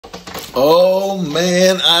Oh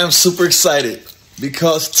man, I'm super excited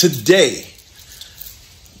because today,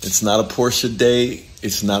 it's not a Porsche day,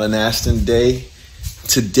 it's not an Aston day.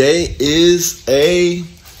 Today is a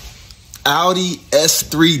Audi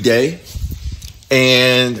S3 day,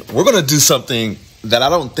 and we're going to do something that I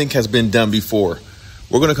don't think has been done before.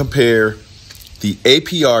 We're going to compare the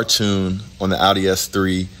APR tune on the Audi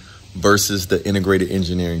S3 versus the integrated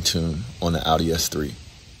engineering tune on the Audi S3.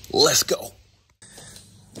 Let's go.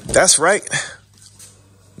 That's right.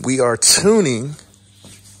 We are tuning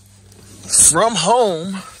from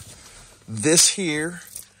home this here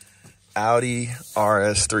Audi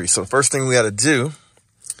RS3. So the first thing we got to do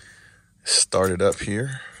is start it up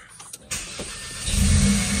here.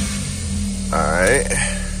 All right.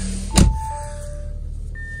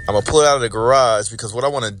 I'm going to pull it out of the garage because what I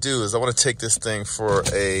want to do is I want to take this thing for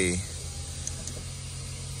a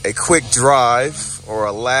quick drive or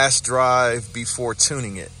a last drive before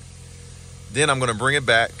tuning it. Then I'm going to bring it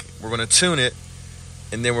back. We're going to tune it,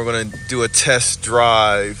 and then we're going to do a test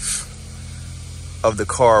drive of the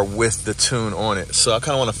car with the tune on it. So I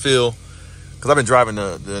kind of want to feel, because I've been driving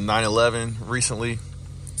the 911 recently,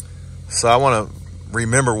 so I want to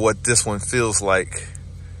remember what this one feels like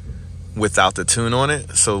without the tune on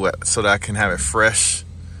it, so that I can have it fresh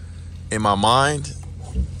in my mind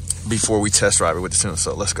before we test drive it with the tune.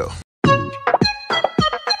 So let's go.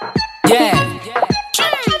 Yeah,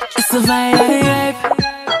 it's a vibe.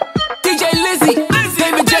 DJ Lizzy,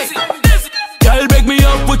 David J. Girl, break me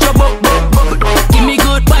up with your bubble. Give me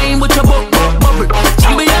good wine with your bubble.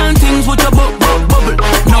 Champion things with your bubble.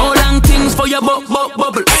 No long things for your bubble.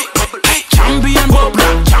 Champion bubble,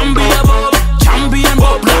 champion bubble, champion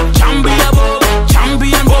bubble, champion bubble,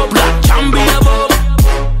 champion bubble, champion bubble.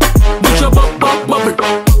 With your bubble.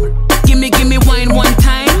 Give me wine one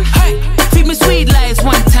time. Hey, feed me sweet lies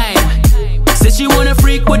one time. Said she wanna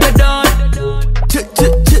freak with the dawn.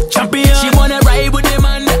 Champion. She wanna ride with the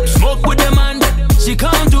man, smoke with the man. She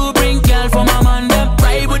come to bring girl for my man.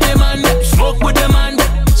 Ride with the man, smoke with the man.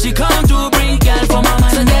 She come to bring girl for my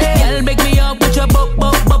man. So that girl make me up with your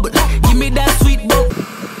bubble. Give me that sweet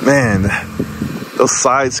bubble. Man, those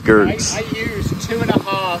side skirts. I use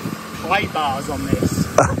 2.5 clay bars on this.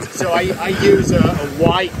 So I use a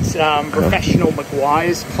white professional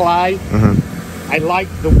Maguire's clay. I like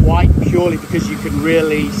the white purely because you can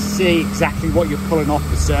really see exactly what you're pulling off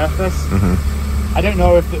the surface. I don't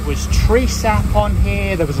know if it was tree sap on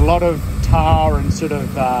here. There was a lot of tar and sort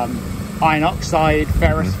of iron oxide,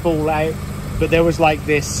 ferrous fallout. But there was like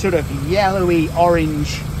this sort of yellowy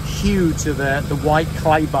orange hue to the white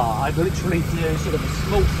clay bar. I'd literally do sort of a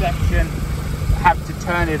small section, have to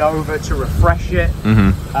turn it over to refresh it.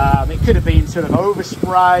 It could have been sort of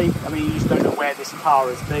overspray. I mean, you just don't know where this car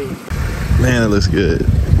has been. Man, it looks good.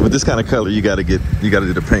 With this kind of color, you gotta do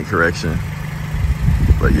the paint correction.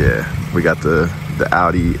 But yeah, we got the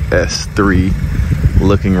Audi S3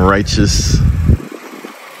 looking righteous.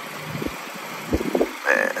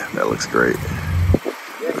 Man, that looks great.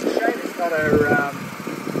 Yeah, it's a shame it's not a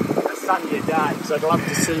sunnier day, because I'd love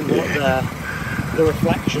to see what the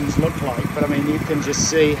reflections look like. But I mean, you can just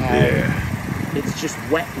see how it's just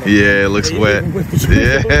wet looking. Yeah, it looks wet.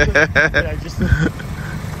 Yeah, just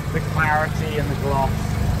the clarity and the gloss.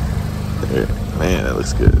 Yeah, man, that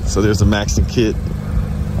looks good. So there's the Maxton kit.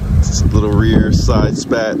 Just little rear side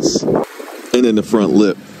spats. And then the front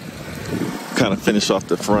lip. Kind of finish off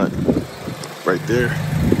the front right there.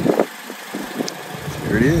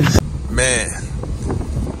 There it is. Man,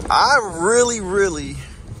 I really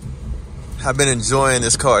have been enjoying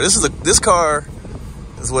this car. This car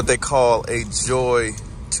is what they call a joy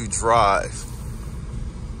to drive.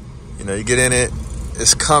 You know, you get in it,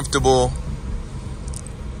 it's comfortable.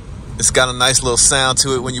 It's got a nice little sound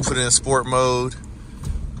to it when you put it in sport mode.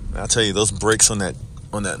 And I'll tell you, those brakes on that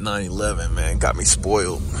 911, man, got me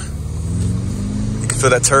spoiled. You can feel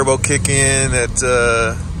that turbo kick in at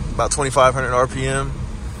about 2,500 RPM.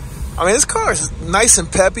 I mean, this car is nice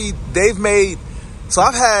and peppy. So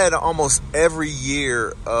I've had almost every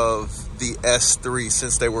year of the S3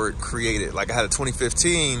 since they were created. Like I had a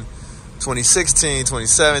 2015, 2016,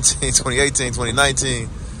 2017, 2018, 2019,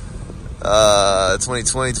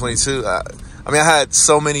 2020, 22. I mean, I had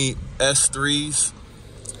so many S3s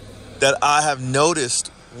that I have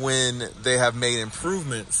noticed when they have made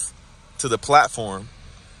improvements to the platform.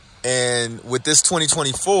 And with this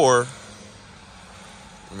 2024,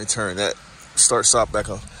 let me turn that start stop back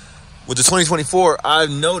off. With the 2024, I've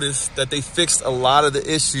noticed that they fixed a lot of the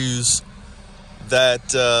issues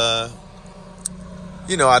that I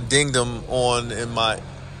dinged them on in my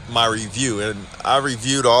review, and I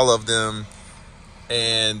reviewed all of them,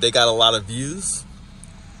 and they got a lot of views.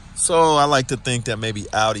 So I like to think that maybe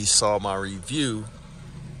Audi saw my review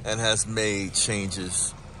and has made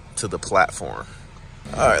changes to the platform.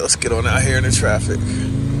 All right, let's get on out here in the traffic.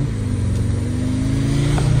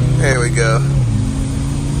 There we go.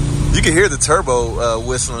 You can hear the turbo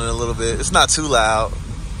whistling a little bit. It's not too loud.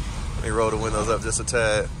 Let me roll the windows up just a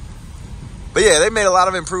tad. But yeah, they made a lot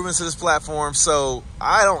of improvements to this platform. So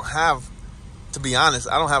I don't have, to be honest,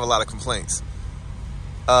 I don't have a lot of complaints.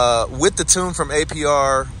 With the tune from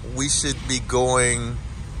APR, we should be going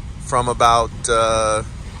from about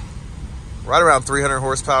right around 300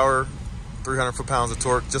 horsepower, 300 foot-pounds of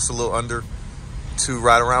torque, just a little under, to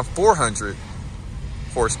right around 400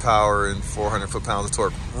 horsepower and 400 foot-pounds of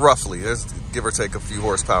torque, roughly. There's give or take a few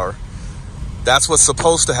horsepower. That's what's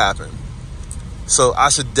supposed to happen. So I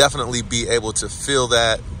should definitely be able to feel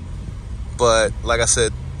that. But like I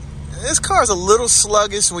said, this car's a little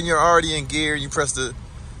sluggish when you're already in gear and you press the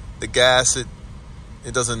gas.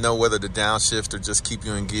 It doesn't know whether to downshift or just keep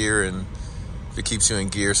you in gear. And if it keeps you in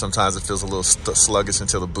gear, sometimes it feels a little sluggish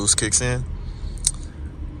until the boost kicks in.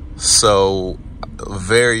 So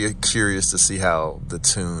very curious to see how the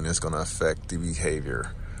tune is going to affect the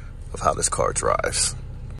behavior of how this car drives.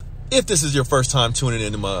 If this is your first time tuning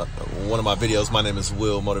into one of my videos, my name is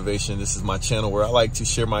Will Motivation. This is my channel where I like to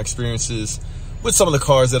share my experiences with some of the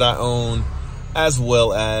cars that I own, as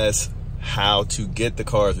well as how to get the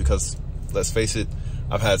cars, because let's face it,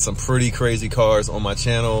 I've had some pretty crazy cars on my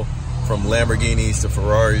channel, from Lamborghinis to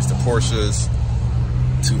Ferraris to Porsches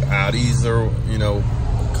to Audis, or, you know,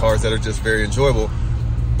 cars that are just very enjoyable.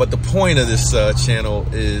 But the point of this channel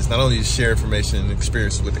is not only to share information and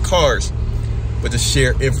experiences with the cars, but to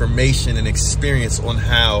share information and experience on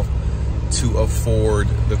how to afford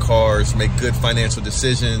the cars, make good financial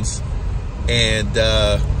decisions, and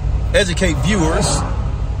educate viewers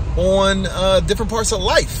on different parts of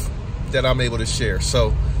life that I'm able to share.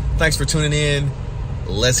 So thanks for tuning in.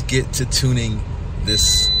 Let's get to tuning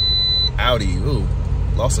this Audi. Ooh,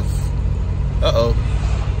 loss of,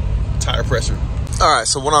 tire pressure. All right,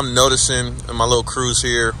 so what I'm noticing in my little cruise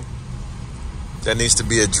here that needs to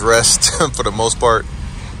be addressed for the most part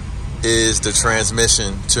is the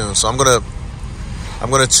transmission tune. So I'm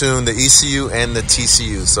gonna tune the ECU and the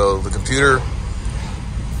TCU. So the computer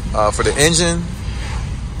for the engine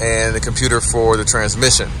and the computer for the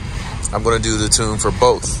transmission. I'm gonna do the tune for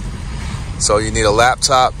both. So you need a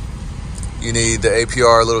laptop, you need the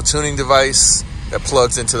APR little tuning device that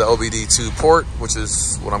plugs into the OBD2 port, which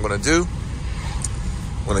is what I'm gonna do.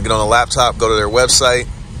 I'm gonna get on the laptop, go to their website,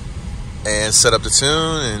 and set up the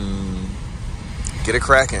tune and get it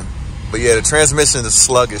cracking. But yeah, the transmission is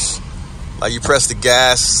sluggish. Like, you press the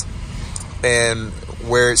gas, and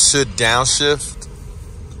where it should downshift,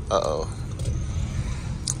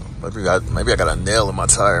 maybe I got a nail in my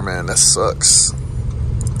tire, man. That sucks.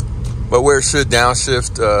 But where it should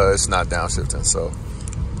downshift, it's not downshifting. So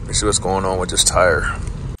let me see what's going on with this tire.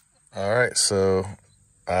 All right, so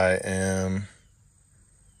I am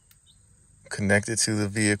connected to the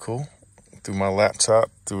vehicle through my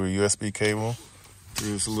laptop, through a USB cable,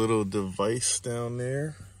 through this little device down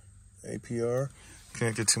there, APR,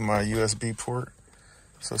 connected to my USB port.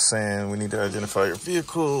 So saying we need to identify your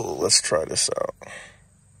vehicle. Let's try this out.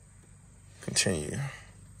 Continue.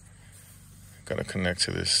 Gotta connect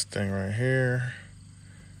to this thing right here.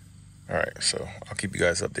 All right, so I'll keep you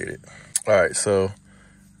guys updated. All right, so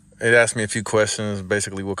it asked me a few questions,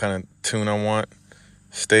 basically what kind of tune I want.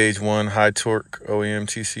 Stage 1 high torque OEM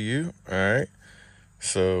TCU. All right,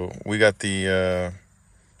 so we got the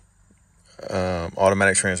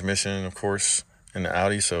automatic transmission, of course, in the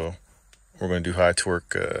Audi, so we're going to do high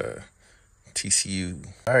torque TCU.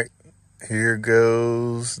 All right, here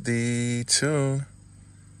goes the tune.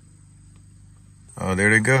 Oh, there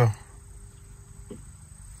they go.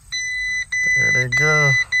 There they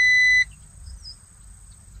go.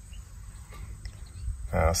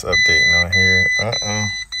 Now it's updating on here.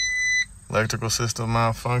 Electrical system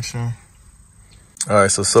malfunction. All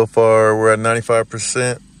right, so far we're at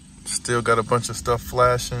 95%. Still got a bunch of stuff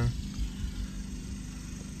flashing.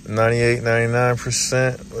 98,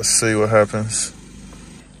 99%. Let's see what happens.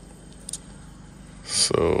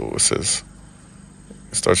 So it says,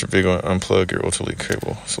 start your vehicle and unplug your ultra lead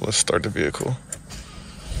cable. So let's start the vehicle.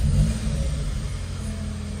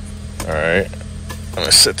 All right, I'm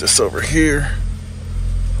gonna set this over here.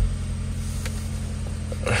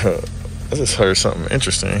 I just heard something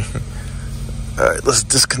interesting. All right, let's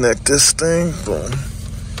disconnect this thing. Boom.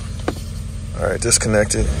 All right,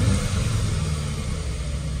 disconnect it.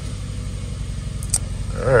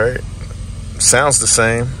 All right, sounds the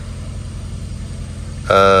same.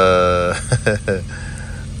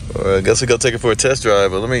 I guess we go take it for a test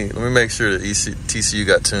drive, but let me make sure the TCU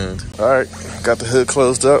got tuned. All right, got the hood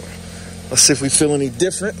closed up. Let's see if we feel any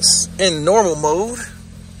difference in normal mode.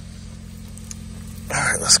 All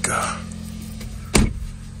right, let's go.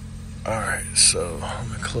 All right, so I'm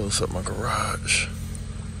gonna close up my garage.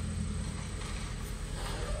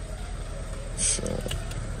 So,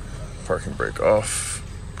 parking brake off.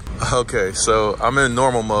 Okay, so I'm in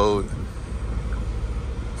normal mode.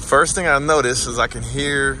 First thing I notice is I can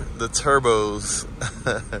hear the turbos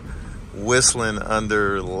whistling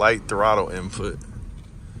under light throttle input.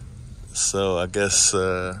 So I guess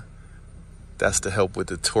that's to help with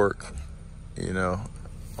the torque, you know,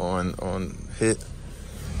 on hit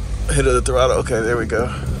of the throttle. Okay, there we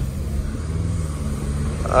go.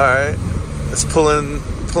 All right, it's pulling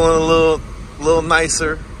a little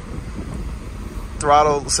nicer.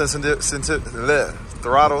 Throttle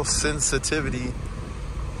sensitivity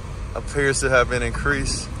appears to have been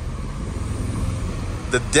increased.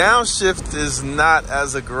 The downshift is not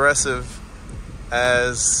as aggressive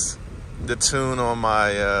as the tune on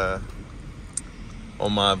my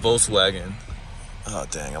Volkswagen. Oh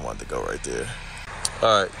dang, I wanted to go right there.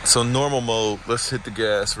 All right, so normal mode. Let's hit the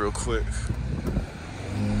gas real quick.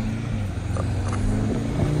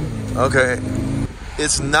 Okay,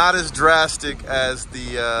 it's not as drastic as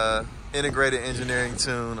the integrated engineering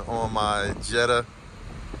tune on my Jetta.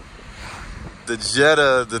 The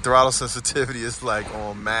Jetta, the throttle sensitivity is like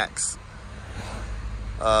on max.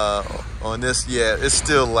 On this, yeah, it's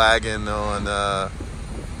still lagging on,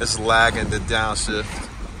 it's lagging the downshift.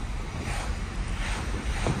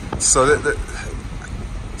 So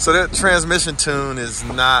that transmission tune is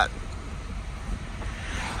not,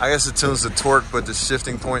 I guess it tunes the torque, but the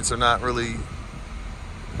shifting points are not really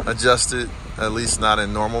adjusted, at least not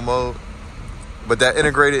in normal mode. But that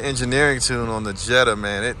integrated engineering tune on the Jetta,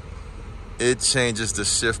 man, it changes the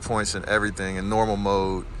shift points and everything. In normal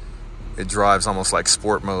mode, it drives almost like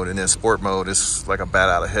sport mode, and in sport mode, it's like a bat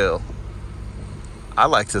out of hell. I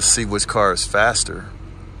like to see which car is faster,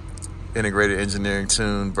 integrated engineering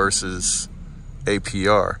tune versus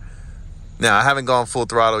APR. Now, I haven't gone full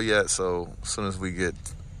throttle yet, so as soon as we get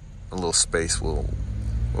a little space, we'll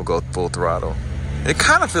go full throttle. It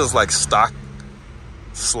kind of feels like stock,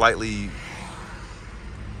 slightly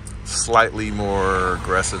more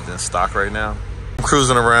aggressive than stock right now. I'm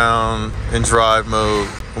cruising around in drive mode.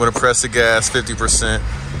 I'm gonna press the gas 50%.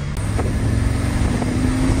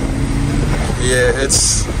 Yeah,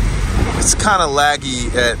 it's kind of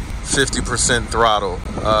laggy at 50% throttle.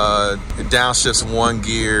 It downshifts one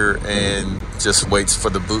gear and just waits for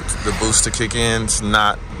the boost to kick in. It's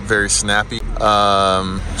not very snappy.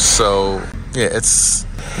 So yeah, it's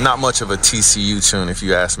not much of a TCU tune, if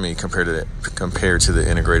you ask me, compared to the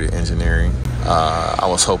integrated engineering. I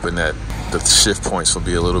was hoping that the shift points will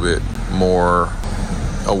be a little bit more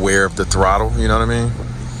aware of the throttle, you know what I mean?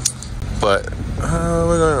 But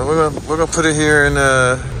we're gonna put it here in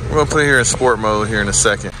sport mode here in a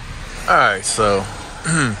second. All right, so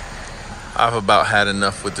I've about had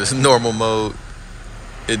enough with this normal mode.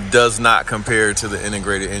 It does not compare to the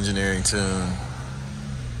integrated engineering tune.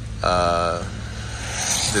 The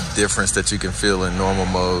difference that you can feel in normal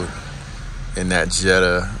mode in that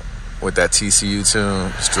Jetta with that TCU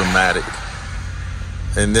tune is dramatic.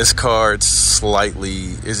 In this car, it's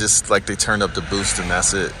just like they turned up the boost and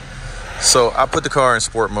that's it. So I put the car in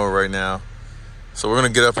sport mode right now. So we're gonna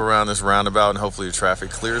get up around this roundabout and hopefully the traffic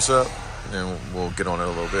clears up and we'll get on it a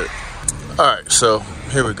little bit. All right, so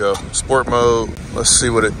here we go. Sport mode, let's see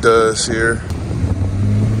what it does here.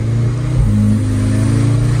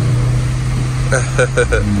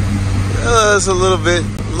 It's a little bit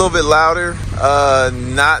louder,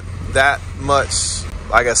 not that much,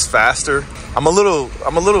 I guess, faster. I'm a little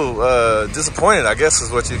disappointed, I guess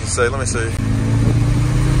is what you can say. Let me see.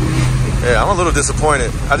 Yeah, I'm a little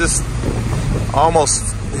disappointed. I just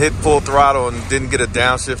almost hit full throttle and didn't get a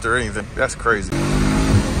downshift or anything. That's crazy.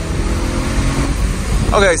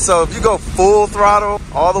 Okay, so if you go full throttle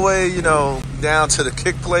all the way, you know, down to the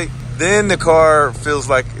kick plate, then the car feels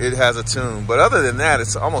like it has a tune. But other than that,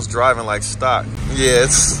 it's almost driving like stock. Yeah,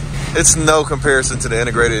 it's no comparison to the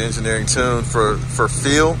integrated engineering tune for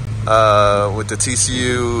feel with the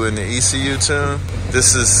TCU and the ECU tune.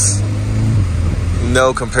 This is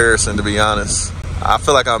no comparison, to be honest. I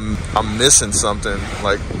feel like I'm missing something.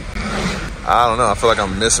 Like, I don't know. I feel like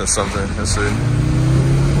I'm missing something. Let's see.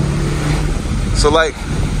 So like,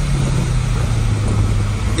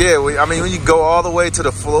 yeah, I mean, when you go all the way to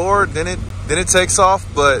the floor, then it takes off,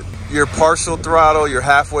 but your partial throttle, your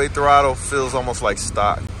halfway throttle feels almost like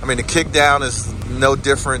stock. I mean, the kick down is no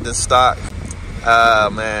different than stock.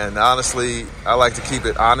 Man, honestly, I like to keep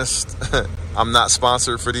it honest. I'm not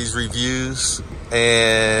sponsored for these reviews,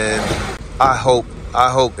 and I hope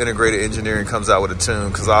Integrated Engineering comes out with a tune,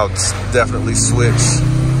 because I'll definitely switch.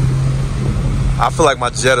 I feel like my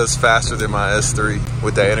Jetta's faster than my S3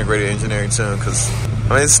 with that Integrated Engineering tune, because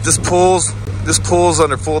I mean, this pulls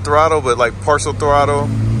under full throttle, but like partial throttle,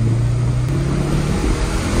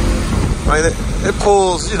 I mean, it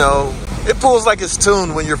pulls, you know, it pulls like it's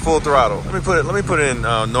tuned when you're full throttle. Let me put it in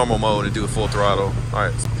normal mode and do a full throttle. All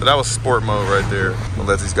right, so that was sport mode right there. I'll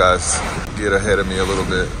let these guys get ahead of me a little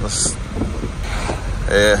bit.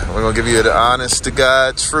 Yeah, we're gonna give you the honest to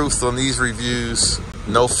God truth on these reviews.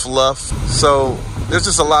 No fluff. So there's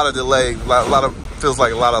just a lot of delay, feels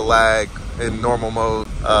like a lot of lag in normal mode.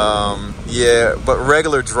 Yeah, but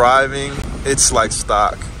regular driving, it's like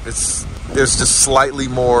stock. There's just slightly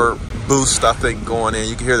more boost, I think, going in.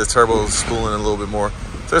 You can hear the turbo spooling a little bit more.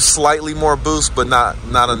 There's slightly more boost, but not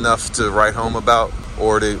enough to write home about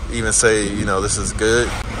or to even say, you know, this is good.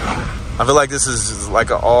 I feel like this is like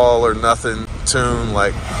an all or nothing tune.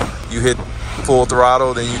 Like you hit full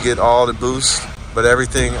throttle, then you get all the boost, but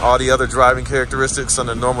everything, all the other driving characteristics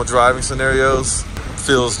under normal driving scenarios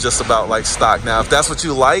feels just about like stock. Now, if that's what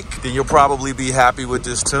you like, then you'll probably be happy with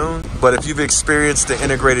this tune. But if you've experienced the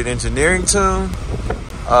Integrated Engineering tune,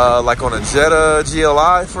 like on a Jetta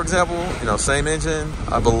GLI, for example, you know, same engine,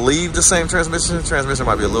 I believe the same transmission. Transmission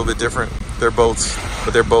might be a little bit different. They're both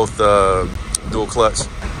dual clutch.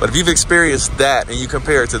 But if you've experienced that and you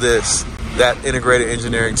compare it to this, that Integrated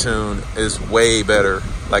Engineering tune is way better.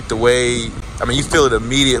 Like the way, I mean, you feel it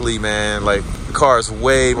immediately, man. Like the car is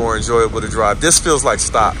way more enjoyable to drive. This feels like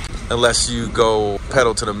stock unless you go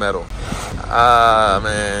pedal to the metal.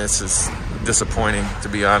 Man, it's just disappointing, to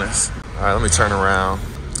be honest. All right, let me turn around,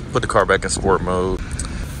 put the car back in sport mode.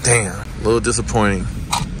 Damn, a little disappointing.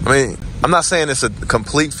 I mean, I'm not saying it's a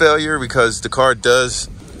complete failure, because the car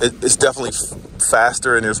it's definitely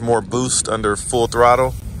faster and there's more boost under full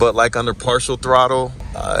throttle, but like under partial throttle,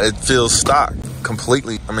 it feels stock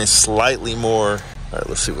completely. I mean, slightly more. All right,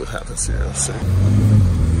 let's see what happens here. Let's see.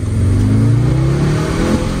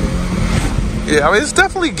 Yeah, I mean, it's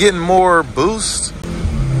definitely getting more boost,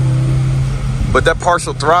 but that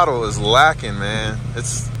partial throttle is lacking, man.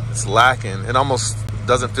 It's lacking. It almost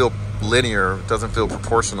doesn't feel linear, doesn't feel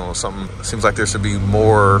proportional or something. It seems like there should be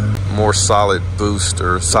more solid boost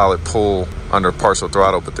or solid pull under partial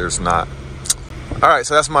throttle, but there's not. All right,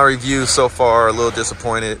 so that's my review so far. A little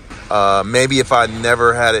disappointed. Maybe if I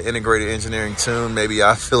never had an Integrated Engineering tune, maybe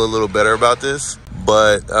I feel a little better about this.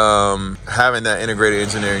 But having that Integrated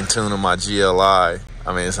Engineering tune on my GLI,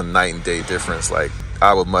 I mean, it's a night and day difference. Like,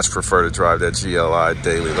 I would much prefer to drive that GLI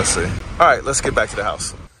daily. Let's see. All right, let's get back to the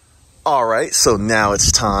house. All right, so now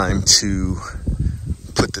it's time to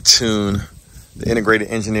put the Integrated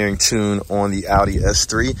Engineering tune on the Audi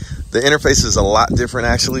S3. The interface is a lot different,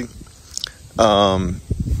 actually.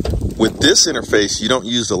 With this interface, you don't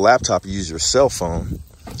use the laptop, you use your cell phone.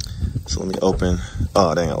 So let me open,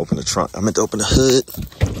 oh dang, I opened the trunk. I meant to open the hood.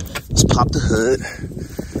 Let's pop the hood.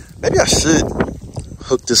 Maybe I should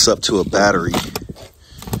hook this up to a battery.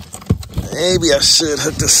 Maybe I should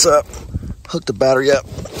hook this up, hook the battery up.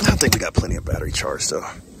 I think we got plenty of battery charge though.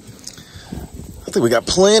 I think we got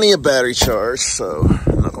plenty of battery charge, so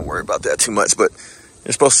I'm not gonna worry about that too much, but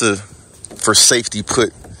you're supposed to, for safety,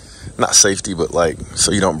 not safety, but like,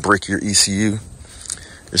 so you don't brick your ECU,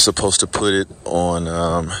 you're supposed to put it on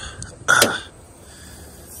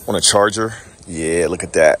a charger. Yeah, look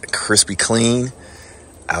at that, crispy clean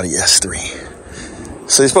Audi S3.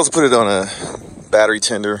 So you're supposed to put it on a battery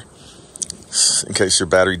tender in case your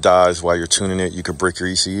battery dies while you're tuning it. You could brick your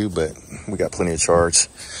ECU, but we got plenty of charge.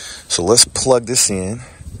 So let's plug this in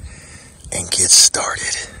and get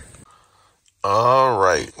started. All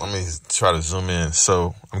right, let me try to zoom in.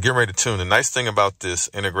 So I'm getting ready to tune. The nice thing about this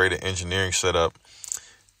Integrated Engineering setup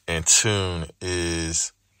and tune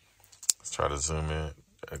is, let's try to zoom in,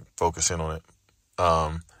 focus in on it.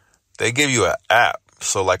 They give you an app.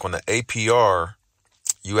 So like on the APR,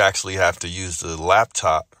 you actually have to use the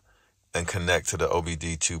laptop and connect to the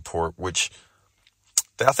OBD2 port, which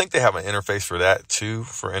I think they have an interface for that too,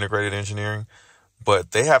 for Integrated Engineering.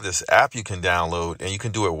 But they have this app you can download, and you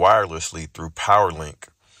can do it wirelessly through PowerLink.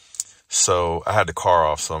 So I had the car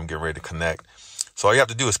off, so I'm getting ready to connect. So all you have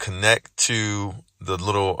to do is connect to the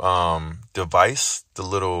little device, the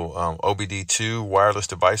little OBD2 wireless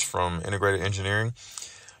device from Integrated Engineering.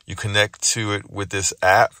 You connect to it with this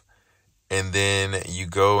app, and then you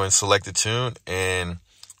go and select the tune, and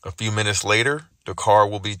a few minutes later, the car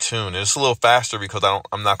will be tuned. And it's a little faster because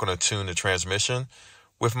I'm not going to tune the transmission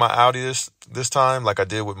with my Audi this time, like I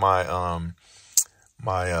did with my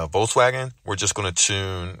my Volkswagen, we're just going to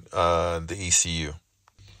tune the ECU.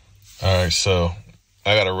 All right, so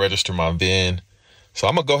I got to register my VIN. So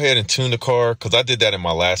I'm going to go ahead and tune the car because I did that in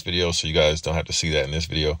my last video, so you guys don't have to see that in this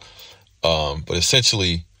video. But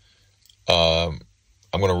essentially, I'm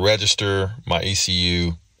going to register my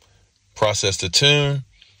ECU, process the tune,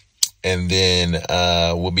 and then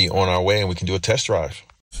we'll be on our way and we can do a test drive.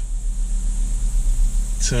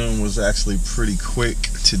 Tune was actually pretty quick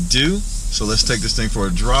to do, so let's take this thing for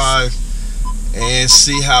a drive and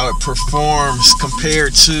see how it performs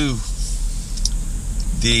compared to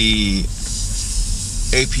the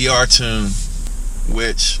APR tune,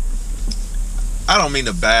 which I don't mean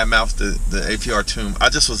to badmouth the APR tune. I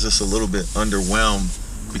just was a little bit underwhelmed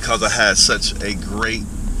because I had such a great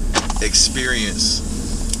experience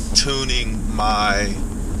tuning my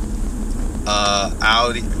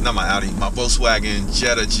my Volkswagen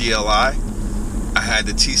Jetta GLI. I had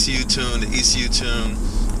the TCU tune, the ECU tune,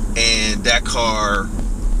 and that car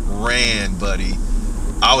ran, buddy.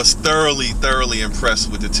 I was thoroughly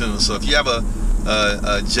impressed with the tune. So if you have a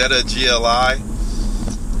Jetta GLI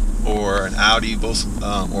or an Audi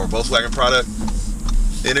or Volkswagen product,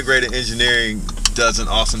 Integrated Engineering does an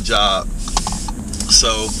awesome job.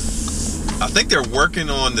 So I think they're working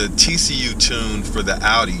on the TCU tune for the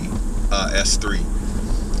Audi S3.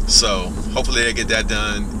 So hopefully they get that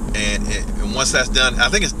done. And once that's done, I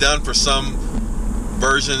think it's done for some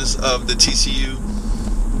versions of the TCU.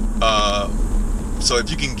 So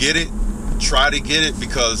if you can get it, try to get it,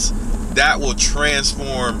 because that will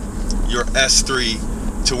transform your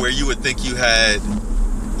S3 to where you would think you had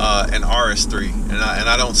an RS3. And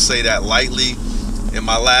I don't say that lightly. In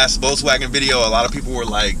my last Volkswagen video, a lot of people were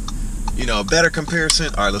like, you know, better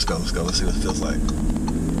comparison. All right, let's go. Let's see what it feels like.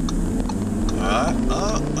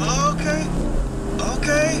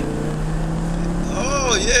 Okay.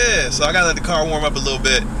 Oh yeah. So I gotta let the car warm up a little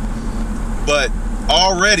bit, but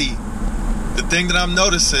already the thing that I'm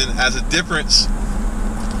noticing as a difference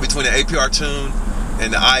between the APR tune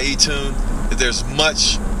and the IE tune is there's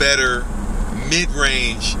much better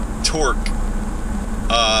mid-range torque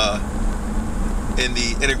in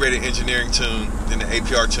the Integrated Engineering tune than the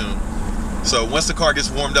APR tune. So once the car gets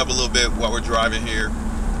warmed up a little bit while we're driving here,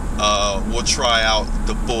 we'll try out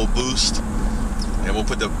the full boost and we'll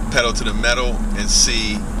put the pedal to the metal and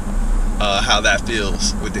see how that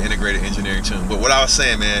feels with the Integrated Engineering tune. But what I was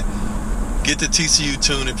saying, man, get the TCU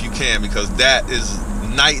tune if you can, because that is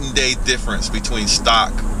night and day difference between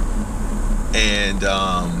stock and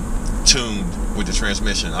tuned with the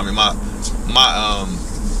transmission. I mean, my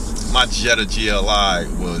Jetta GLI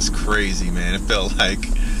was crazy, man. It felt like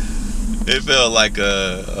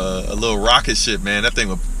a little rocket ship, man. That thing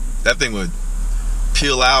would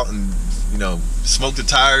peel out and, you know, smoke the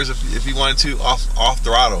tires if you wanted to off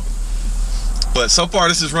throttle. But so far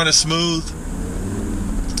this is running smooth.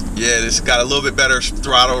 Yeah, this got a little bit better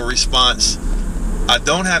throttle response. I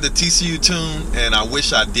don't have the TCU tune, and I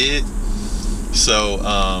wish I did. So,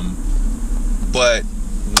 but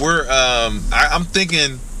we're I'm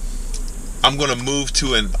thinking I'm gonna move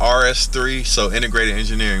to an RS3. So Integrated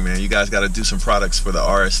Engineering, man, you guys got to do some products for the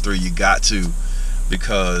RS3. You got to,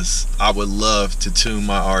 because I would love to tune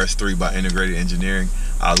my RS3 by Integrated Engineering.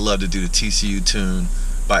 I'd love to do the TCU tune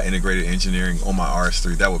by Integrated Engineering on my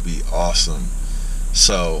RS3. That would be awesome.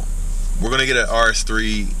 So we're gonna get an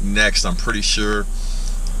RS3 next, I'm pretty sure.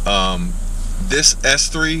 This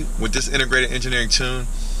S3 with this Integrated Engineering tune,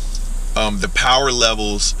 the power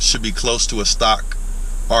levels should be close to a stock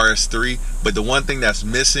RS3, but the one thing that's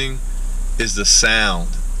missing is the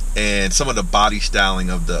sound and some of the body styling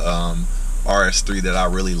of the RS3 that I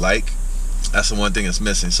really like. That's the one thing that's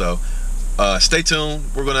missing. So stay tuned.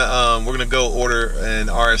 We're gonna go order an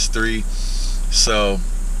RS3. So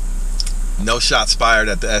no shots fired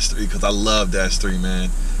at the S3, because I love the S3,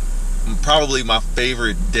 man. Probably my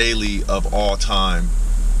favorite daily of all time.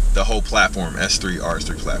 The whole platform, S3,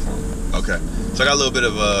 RS3 platform. Okay, so I got a little bit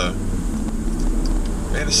of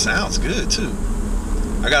man, it sounds good too.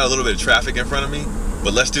 I got a little bit of traffic in front of me,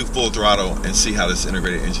 but let's do full throttle and see how this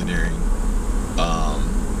Integrated Engineering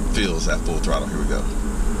feels at full throttle. Here we go.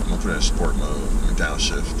 I'm gonna put it in sport mode and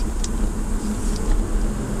downshift.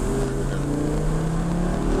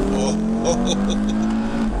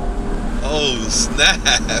 Oh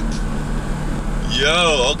snap!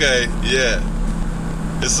 Yo, okay, yeah.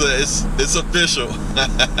 It's official.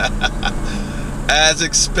 As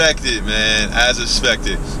expected, man. As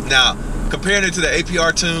expected. Now, comparing it to the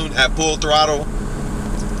APR tune at full throttle,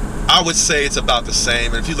 I would say it's about the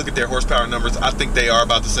same. And if you look at their horsepower numbers, I think they are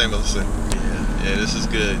about the same. Let's see. Yeah, this is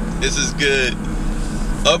good. This is good.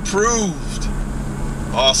 Approved.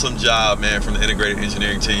 Awesome job, man, from the integrated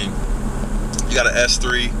engineering team. You got an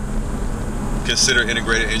S3, consider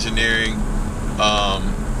integrated engineering.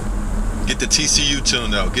 Get the TCU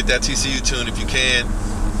tune though. Get that TCU tune if you can.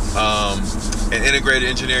 And integrated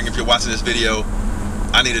engineering, if you're watching this video,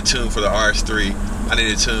 I need a tune for the RS3. I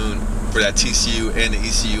need a tune for that TCU and the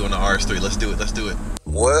ECU on the RS3. Let's do it, let's do it.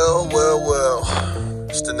 Well,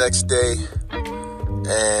 it's the next day,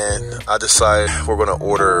 and I decided we're gonna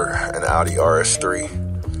order an Audi RS3.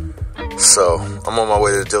 So I'm on my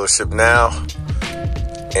way to the dealership now,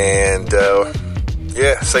 and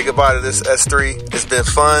yeah, say goodbye to this S3. It's been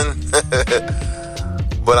fun,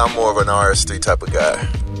 but I'm more of an RS3 type of guy.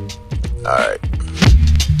 All right.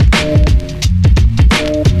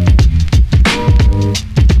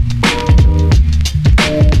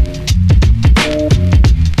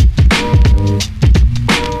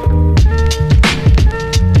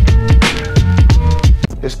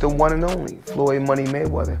 It's the one and only Floyd Money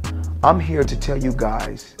Mayweather. I'm here to tell you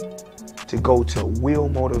guys to go to Wheel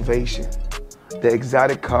Motivation. The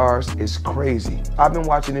exotic cars is crazy. I've been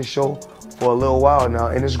watching this show for a little while now,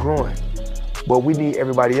 and it's growing. But we need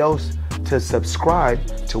everybody else to subscribe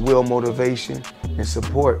to Wheel Motivation and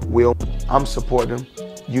support Wheel. I'm supporting them.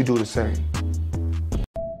 You do the same.